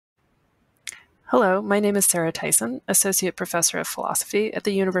Hello, my name is Sarah Tyson, Associate Professor of Philosophy at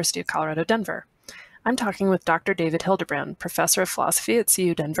the University of Colorado, Denver. I'm talking with Dr. David Hildebrand, Professor of Philosophy at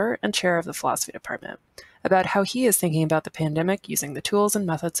CU Denver and Chair of the Philosophy Department, about how he is thinking about the pandemic using the tools and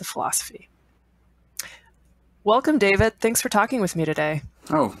methods of philosophy. Welcome, David. Thanks for talking with me today.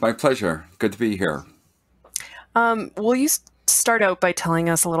 Oh, my pleasure. Good to be here. Will you start out by telling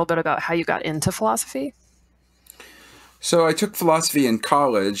us a little bit about how you got into philosophy? So I took philosophy in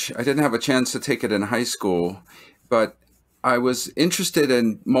college. I didn't have a chance to take it in high school, but I was interested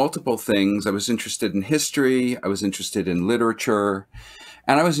in multiple things. I was interested in history, I was interested in literature,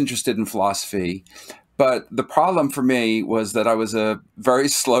 and I was interested in philosophy. But the problem for me was that I was a very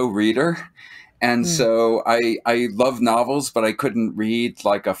slow reader. And Mm. so I love novels, but I couldn't read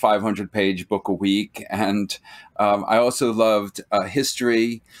like a 500-page book a week. And I also loved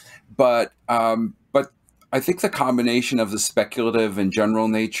history, but I think the combination of the speculative and general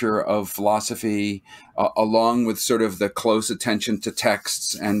nature of philosophy, along with sort of the close attention to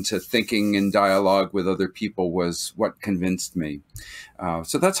texts and to thinking in dialogue with other people, was what convinced me.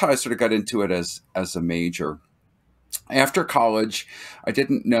 So that's how I sort of got into it as a major. After college, I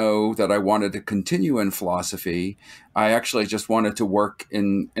didn't know that I wanted to continue in philosophy. I actually just wanted to work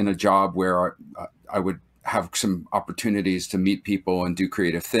in a job where I would have some opportunities to meet people and do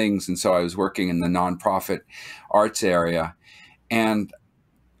creative things. And so I was working in the nonprofit arts area. And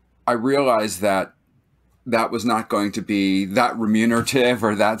I realized that that was not going to be that remunerative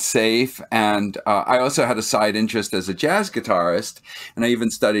or that safe. And I also had a side interest as a jazz guitarist. And I even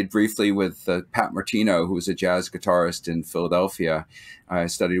studied briefly with Pat Martino, who was a jazz guitarist in Philadelphia. I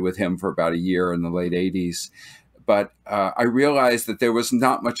studied with him for about a year in the late 80s. But I realized that there was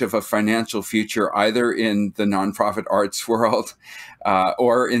not much of a financial future either in the nonprofit arts world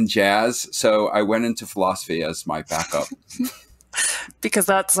or in jazz. So I went into philosophy as my backup. Because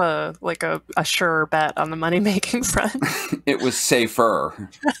that's a sure bet on the money-making front. It was safer.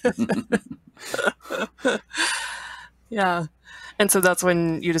 Yeah. And so that's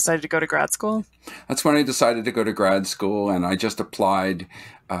when you decided to go to grad school? That's when I decided to go to grad school, and I just applied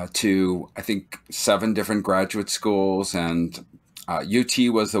to, I think, 7 different graduate schools, and UT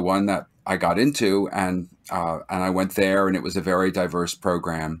was the one that I got into, and I went there, and it was a very diverse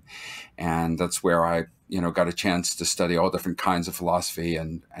program, and that's where I got a chance to study all different kinds of philosophy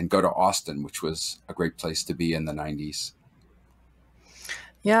and go to Austin, which was a great place to be in the 90s.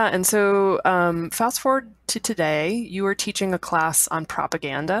 Yeah, and so fast forward to today, you were teaching a class on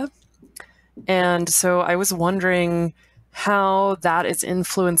propaganda. And so I was wondering how that is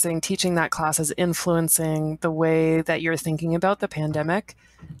influencing, teaching that class is influencing the way that you're thinking about the pandemic.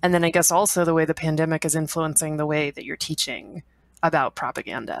 And then I guess also the way the pandemic is influencing the way that you're teaching about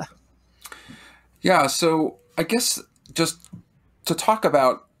propaganda. Yeah, so I guess just to talk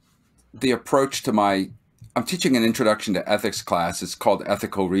about the approach to I'm teaching an introduction to ethics class. It's called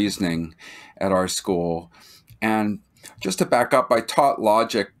ethical reasoning at our school. And just to back up, I taught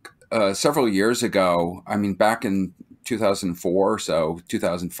logic several years ago. I mean, back in 2004 or so,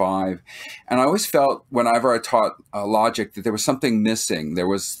 2005. And I always felt whenever I taught logic that there was something missing.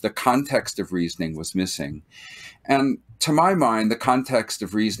 The context of reasoning was missing. And to my mind, the context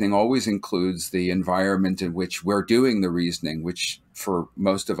of reasoning always includes the environment in which we're doing the reasoning, which for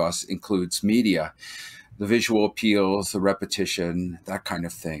most of us includes media, the visual appeals, the repetition, that kind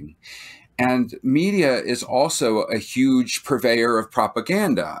of thing. And media is also a huge purveyor of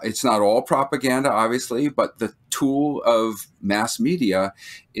propaganda. It's not all propaganda, obviously, but the tool of mass media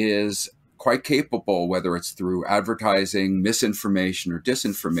is quite capable, whether it's through advertising, misinformation, or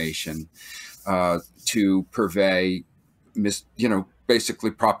disinformation, to purvey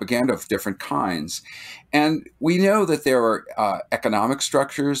basically propaganda of different kinds. And we know that there are economic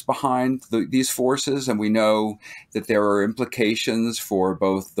structures behind these forces, and we know that there are implications for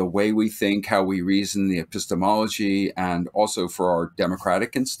both the way we think, how we reason, the epistemology, and also for our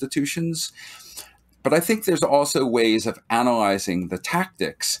democratic institutions. But I think there's also ways of analyzing the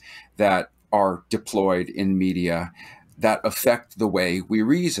tactics that are deployed in media that affect the way we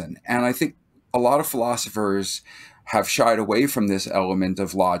reason. And I think a lot of philosophers have shied away from this element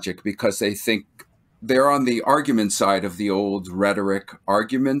of logic because they think they're on the argument side of the old rhetoric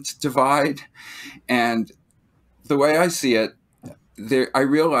argument divide. And the way I see it, I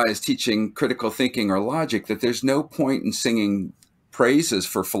realize teaching critical thinking or logic that there's no point in singing praises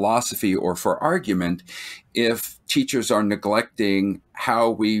for philosophy or for argument if teachers are neglecting how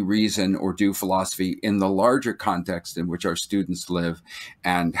we reason or do philosophy in the larger context in which our students live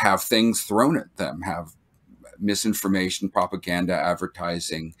and have things thrown at them, have misinformation, propaganda,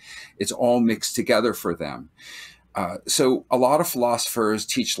 advertising. It's all mixed together for them. So a lot of philosophers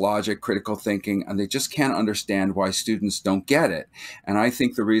teach logic, critical thinking, and they just can't understand why students don't get it. And I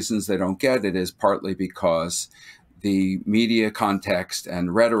think the reasons they don't get it is partly because the media context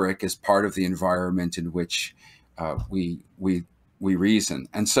and rhetoric is part of the environment in which we reason.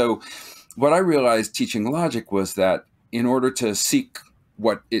 And so, what I realized teaching logic was that in order to seek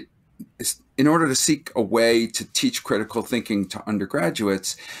what it in order to seek a way to teach critical thinking to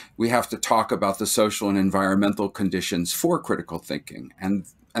undergraduates, we have to talk about the social and environmental conditions for critical thinking. And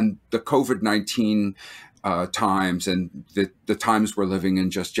the COVID-19 times and the times we're living in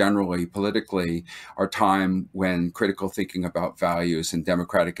just generally politically are time when critical thinking about values and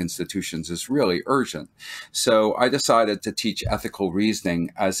democratic institutions is really urgent. So I decided to teach ethical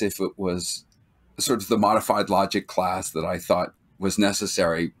reasoning as if it was sort of the modified logic class that I thought was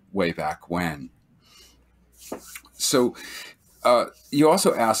necessary way back when. So you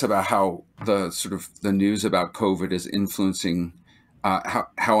also asked about how the sort of the news about COVID is influencing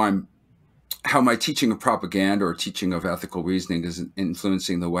how my teaching of propaganda or teaching of ethical reasoning is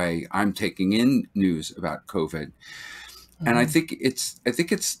influencing the way I'm taking in news about COVID. And I think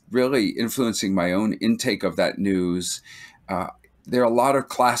it's really influencing my own intake of that news. There are a lot of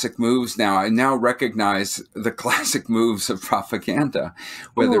classic moves now. I now recognize the classic moves of propaganda,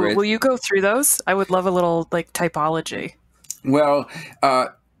 whether Ooh, it will you go through those? I would love a little like typology. well,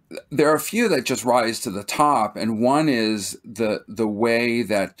 there are a few that just rise to the top, and one is the way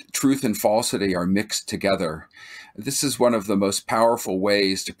that truth and falsity are mixed together. This is one of the most powerful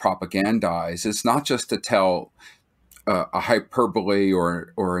ways to propagandize. It's not just to tell a hyperbole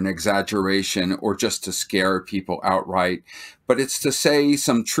or an exaggeration or just to scare people outright, but it's to say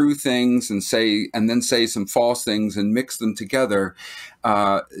some true things and then say some false things and mix them together,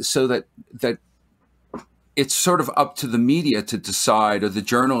 so that it's sort of up to the media to decide, or the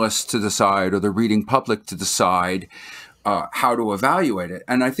journalists to decide, or the reading public to decide how to evaluate it.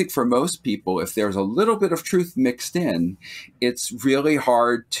 And I think for most people, if there's a little bit of truth mixed in, it's really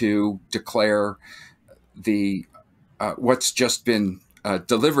hard to declare the what's just been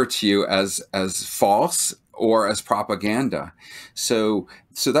delivered to you as false or as propaganda. So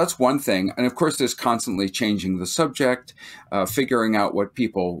that's one thing. And of course, there's constantly changing the subject, figuring out what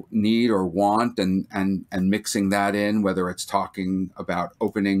people need or want, and mixing that in, whether it's talking about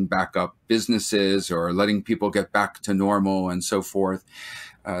opening back up businesses or letting people get back to normal and so forth.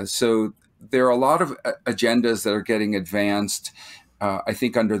 So there are a lot of agendas that are getting advanced, I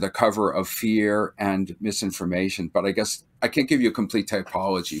think, under the cover of fear and misinformation. But I guess I can't give you a complete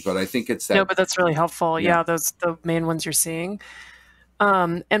typology, but I think it's No, that, but that's really helpful. yeah. Yeah, those the main ones you're seeing.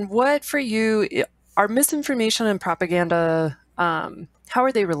 And what for you are misinformation and propaganda? How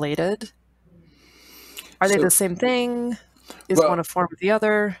are they related? Are they the So, same thing? Is one well, a form of the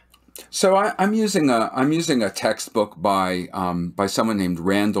other? so I'm using a textbook by someone named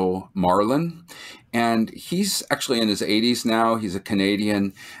Randall Marlin, and he's actually in his 80s now. He's a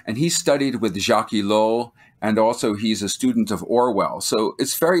Canadian, and he studied with Jacques Ellul, and also he's a student of Orwell. So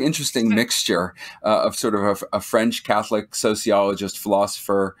it's a very interesting mixture of sort of a French Catholic sociologist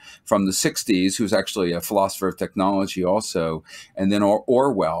philosopher from the 60s, who's actually a philosopher of technology also, and then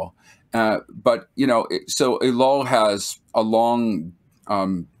Orwell. But so Ellul has a long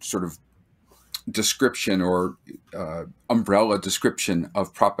sort of description or umbrella description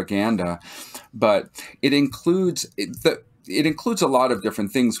of propaganda, but it includes a lot of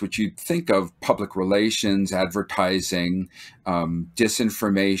different things which you'd think of: public relations, advertising,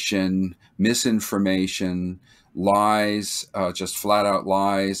 disinformation, misinformation, lies, just flat out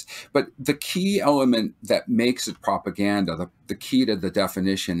lies. But the key element that makes it propaganda, the key to the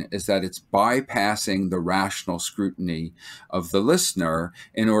definition, is that it's bypassing the rational scrutiny of the listener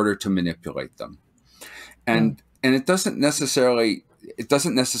in order to manipulate them. Mm. And it doesn't necessarily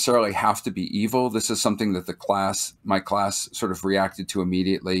have to be evil. This is something that my class sort of reacted to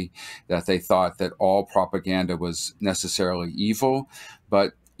immediately, that they thought that all propaganda was necessarily evil.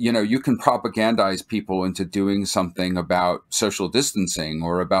 But you can propagandize people into doing something about social distancing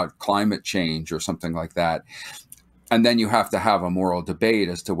or about climate change or something like that. And then you have to have a moral debate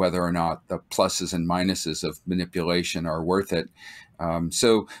as to whether or not the pluses and minuses of manipulation are worth it.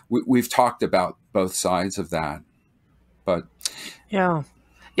 So we've talked about both sides of that. But Yeah.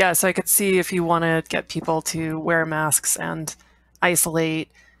 Yeah, so I could see if you want to get people to wear masks and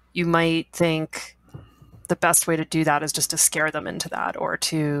isolate, you might think the best way to do that is just to scare them into that, or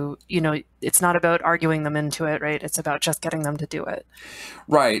to, it's not about arguing them into it, right? It's about just getting them to do it.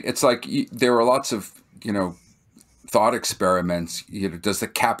 right, it's like there are lots of thought experiments. Does the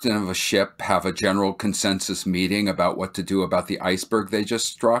captain of a ship have a general consensus meeting about what to do about the iceberg they just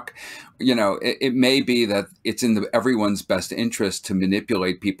struck? It may be that it's in everyone's best interest to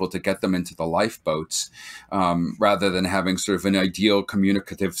manipulate people to get them into the lifeboats, rather than having sort of an ideal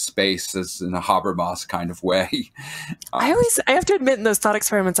communicative space as in a Habermas kind of way. I have to admit, in those thought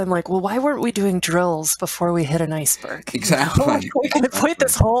experiments, I'm like, well, why weren't we doing drills before we hit an iceberg? Exactly. We can avoid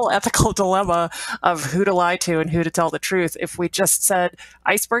this whole ethical dilemma of who to lie to and who to tell the truth if we just said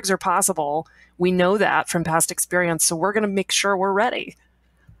icebergs are possible. We know that from past experience, so we're going to make sure we're ready.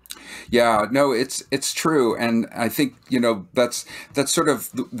 Yeah, no, it's true, and I think that's sort of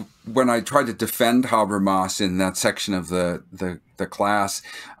when I tried to defend Habermas in that section of the class,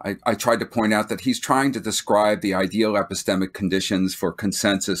 I tried to point out that he's trying to describe the ideal epistemic conditions for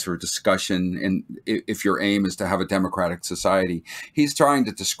consensus or discussion, and if your aim is to have a democratic society, he's trying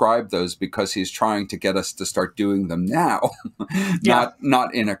to describe those because he's trying to get us to start doing them now,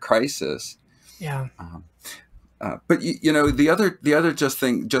 not in a crisis. Yeah. But the other just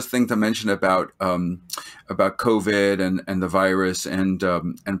thing to mention about COVID and the virus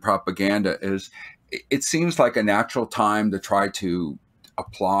and propaganda is it seems like a natural time to try to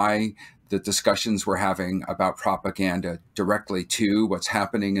apply the discussions we're having about propaganda directly to what's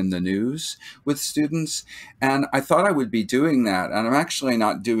happening in the news with students. And I thought I would be doing that, and I'm actually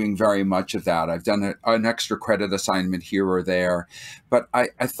not doing very much of that. I've done an extra credit assignment here or there, but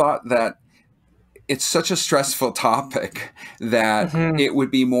I thought that it's such a stressful topic that it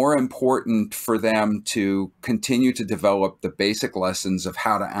would be more important for them to continue to develop the basic lessons of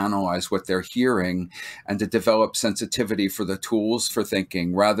how to analyze what they're hearing and to develop sensitivity for the tools for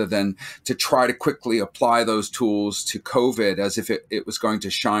thinking, rather than to try to quickly apply those tools to COVID as if it was going to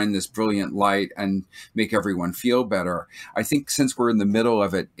shine this brilliant light and make everyone feel better. I think since we're in the middle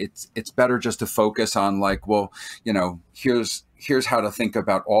of it, it's better just to focus on like, well, here's how to think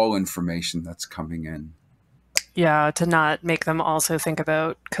about all information that's coming in. Yeah, to not make them also think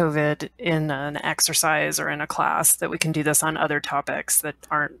about COVID in an exercise or in a class, that we can do this on other topics that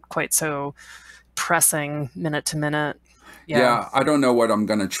aren't quite so pressing minute to minute. Yeah, I don't know what I'm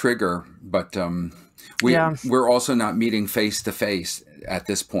going to trigger, but we're also not meeting face to face at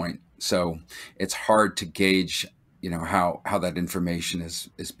this point. So it's hard to gauge, how that information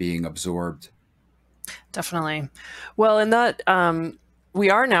is being absorbed. Definitely. Well, in that we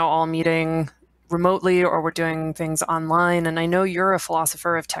are now all meeting remotely, or we're doing things online. And I know you're a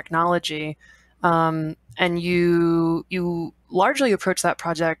philosopher of technology, and you largely approach that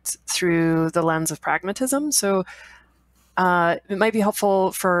project through the lens of pragmatism. So it might be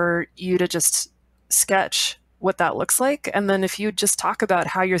helpful for you to just sketch what that looks like, and then if you just talk about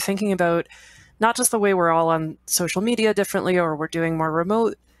how you're thinking about not just the way we're all on social media differently, or we're doing more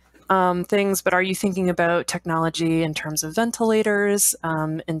remote things, but are you thinking about technology in terms of ventilators,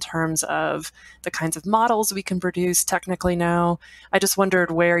 in terms of the kinds of models we can produce technically now? I just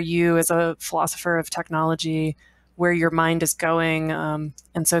wondered where you, as a philosopher of technology, where your mind is going.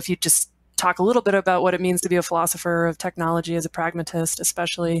 And so if you just talk a little bit about what it means to be a philosopher of technology as a pragmatist,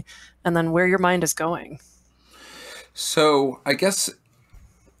 especially, and then where your mind is going. So I guess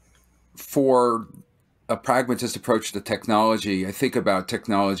for a pragmatist approach to technology, I think about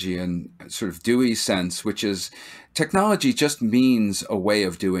technology in sort of Dewey's sense, which is technology just means a way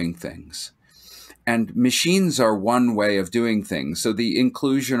of doing things. And machines are one way of doing things. So the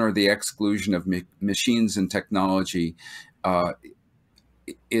inclusion or the exclusion of machines and technology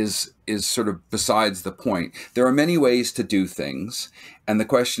is sort of besides the point. There are many ways to do things, and the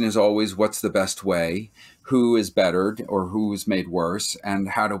question is always, what's the best way? Who is bettered or who is made worse, and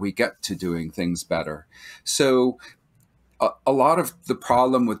how do we get to doing things better? So a lot of the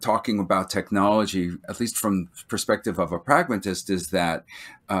problem with talking about technology, at least from the perspective of a pragmatist, is that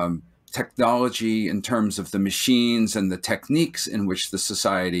technology in terms of the machines and the techniques in which the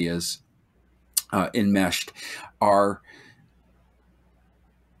society is enmeshed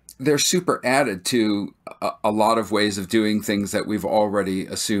they're super added to a lot of ways of doing things that we've already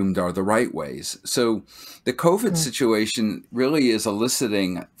assumed are the right ways. So the COVID situation really is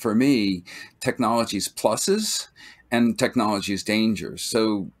eliciting, for me, technology's pluses and technology's dangers.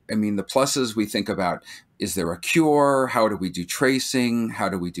 So, I mean, the pluses we think about, is there a cure? How do we do tracing? How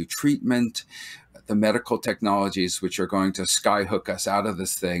do we do treatment? The medical technologies, which are going to skyhook us out of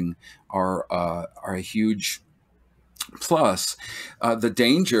this thing, are a huge plus. The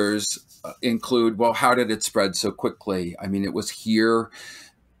dangers include, well, how did it spread so quickly? I mean, it was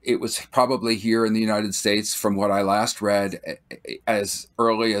probably here in the United States, from what I last read, as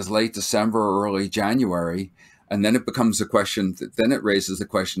early as late December or early January. And then it becomes a question, then it raises the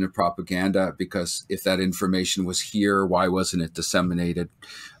question of propaganda, because if that information was here, why wasn't it disseminated?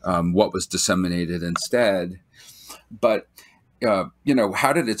 What was disseminated instead? But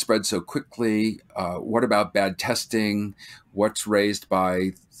how did it spread so quickly? What about bad testing? What's raised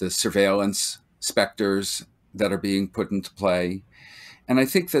by the surveillance specters that are being put into play? And I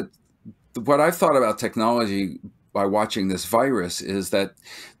think that what I've thought about technology by watching this virus is that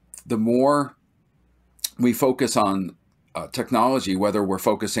the more we focus on technology, whether we're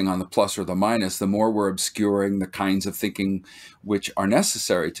focusing on the plus or the minus, the more we're obscuring the kinds of thinking which are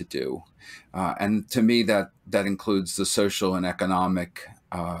necessary to do. And to me, that includes the social and economic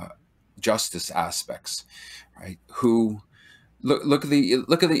justice aspects, right? Look at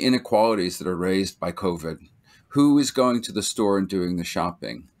the inequalities that are raised by COVID. Who is going to the store and doing the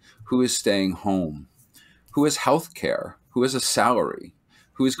shopping? Who is staying home? Who has health care? Who has a salary?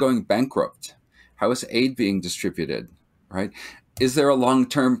 Who is going bankrupt? How is aid being distributed, right? Is there a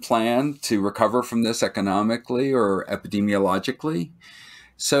long-term plan to recover from this economically or epidemiologically?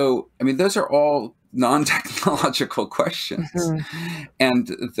 So, I mean, those are all non-technological questions. Mm-hmm. And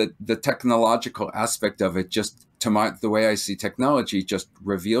the technological aspect of it, just the way I see technology, just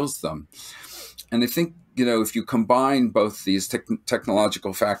reveals them. And I think, if you combine both these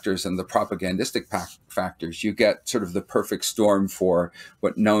technological factors and the propagandistic factors, you get sort of the perfect storm for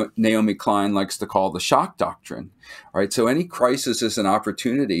what Naomi Klein likes to call the shock doctrine, right? So any crisis is an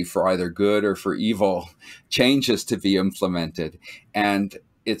opportunity for either good or for evil changes to be implemented. And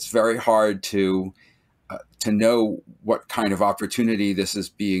it's very hard to know what kind of opportunity this is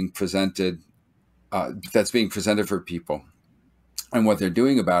being presented, that's being presented for people, and what they're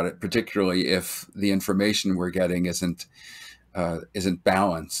doing about it, particularly if the information we're getting isn't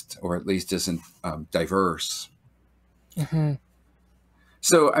balanced, or at least isn't diverse. Mm-hmm.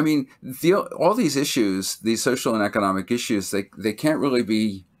 So, I mean, all these issues, these social and economic issues, they can't really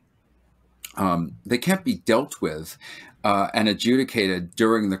be they can't be dealt with and adjudicated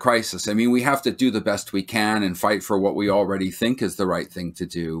during the crisis. I mean, we have to do the best we can and fight for what we already think is the right thing to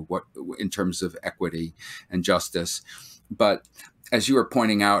do, in terms of equity and justice. But as you were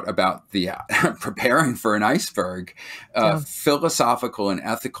pointing out about the preparing for an iceberg, philosophical and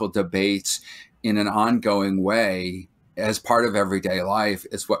ethical debates in an ongoing way as part of everyday life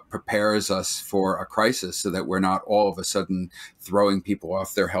is what prepares us for a crisis, so that we're not all of a sudden throwing people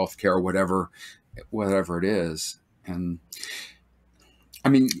off their health care, whatever it is. And I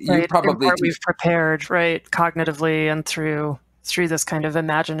mean, you probably we've prepared, right, cognitively and through this kind of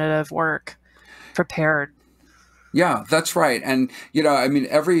imaginative work, prepared. Yeah, that's right. And, I mean,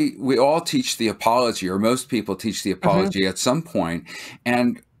 we all teach the apology, or most people teach the apology at some point.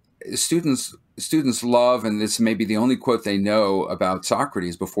 And students love, and this may be the only quote they know about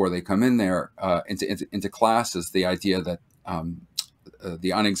Socrates before they come in there into class, is the idea that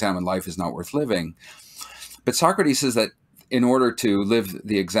the unexamined life is not worth living. But Socrates says that in order to live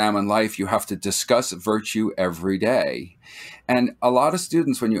the examined life, you have to discuss virtue every day. And a lot of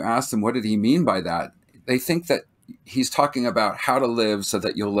students, when you ask them, what did he mean by that? They think that he's talking about how to live so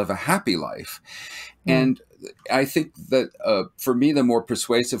that you'll live a happy life. And I think that for me, the more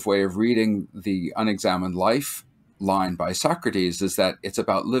persuasive way of reading the unexamined life line by Socrates is that it's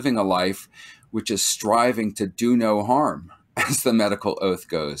about living a life which is striving to do no harm, as the medical oath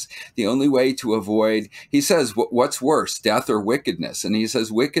goes. The only way to avoid, he says, what's worse, death or wickedness? And he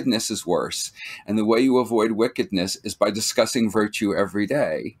says, wickedness is worse. And the way you avoid wickedness is by discussing virtue every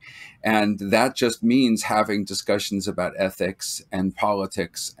day. And that just means having discussions about ethics and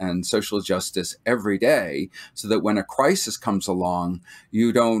politics and social justice every day, so that when a crisis comes along,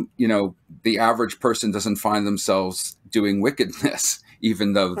 you don't, the average person doesn't find themselves doing wickedness,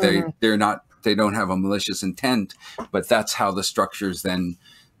 even though they don't have a malicious intent, but that's how the structures then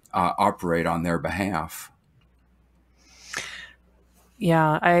operate on their behalf.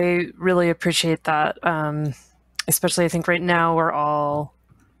 Yeah, I really appreciate that. Especially, I think right now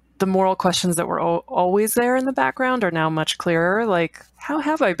the moral questions that were always there in the background are now much clearer. Like, how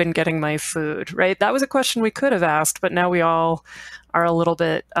have I been getting my food, right? That was a question we could have asked, but now we all are a little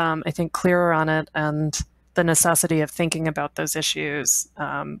bit, I think, clearer on it, and the necessity of thinking about those issues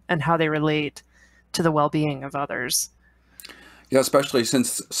and how they relate to the well-being of others. Yeah, especially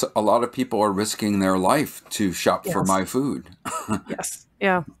since a lot of people are risking their life to shop for my food. Yes.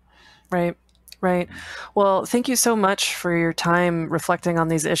 Yeah. Right. Right. Well, thank you so much for your time reflecting on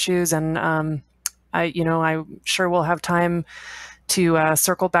these issues. And I'm sure we'll have time to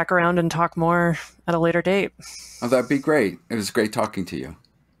circle back around and talk more at a later date. Oh, that'd be great. It was great talking to you.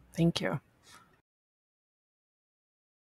 Thank you.